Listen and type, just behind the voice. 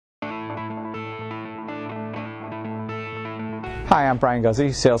Hi, I'm Brian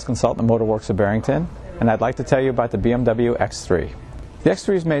Guzzi, Sales Consultant at Motorworks of Barrington, and I'd like to tell you about the BMW X3. The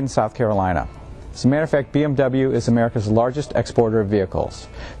X3 is made in South Carolina. As a matter of fact, BMW is America's largest exporter of vehicles.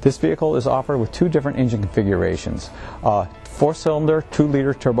 This vehicle is offered with two different engine configurations. A 4-cylinder,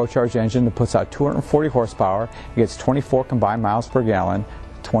 2-liter turbocharged engine that puts out 240 horsepower, it gets 24 combined miles per gallon,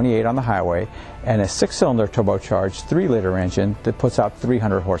 28 on the highway, and a 6-cylinder turbocharged 3-liter engine that puts out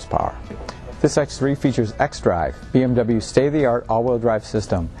 300 horsepower. This X3 features xDrive, BMW's state-of-the-art all-wheel drive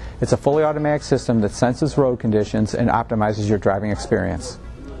system. It's a fully automatic system that senses road conditions and optimizes your driving experience.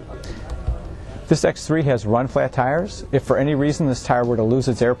 This X3 has run-flat tires. If for any reason this tire were to lose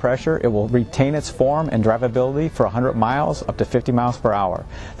its air pressure, it will retain its form and drivability for 100 miles up to 50 miles per hour.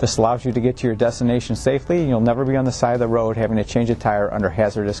 This allows you to get to your destination safely, and you'll never be on the side of the road having to change a tire under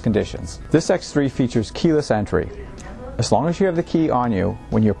hazardous conditions. This X3 features keyless entry. As long as you have the key on you,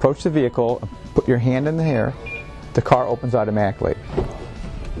 when you approach the vehicle, put your hand in the air, the car opens automatically.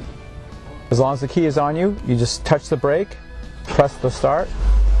 As long as the key is on you, you just touch the brake, press the start,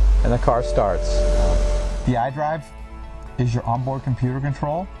 and the car starts. The iDrive is your onboard computer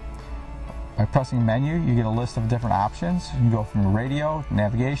control. By pressing menu, you get a list of different options. You can go from radio,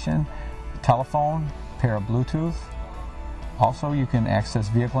 navigation, telephone, pair of Bluetooth. Also, you can access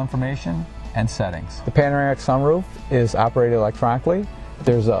vehicle information and settings. The panoramic sunroof is operated electronically.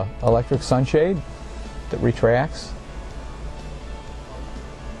 There's an electric sunshade that retracts.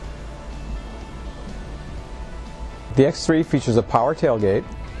 The X3 features a power tailgate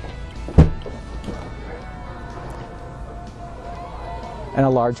and a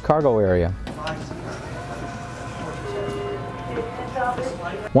large cargo area.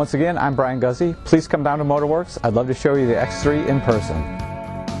 Once again, I'm Brian Guzzi. Please come down to Motorworks. I'd love to show you the X3 in person.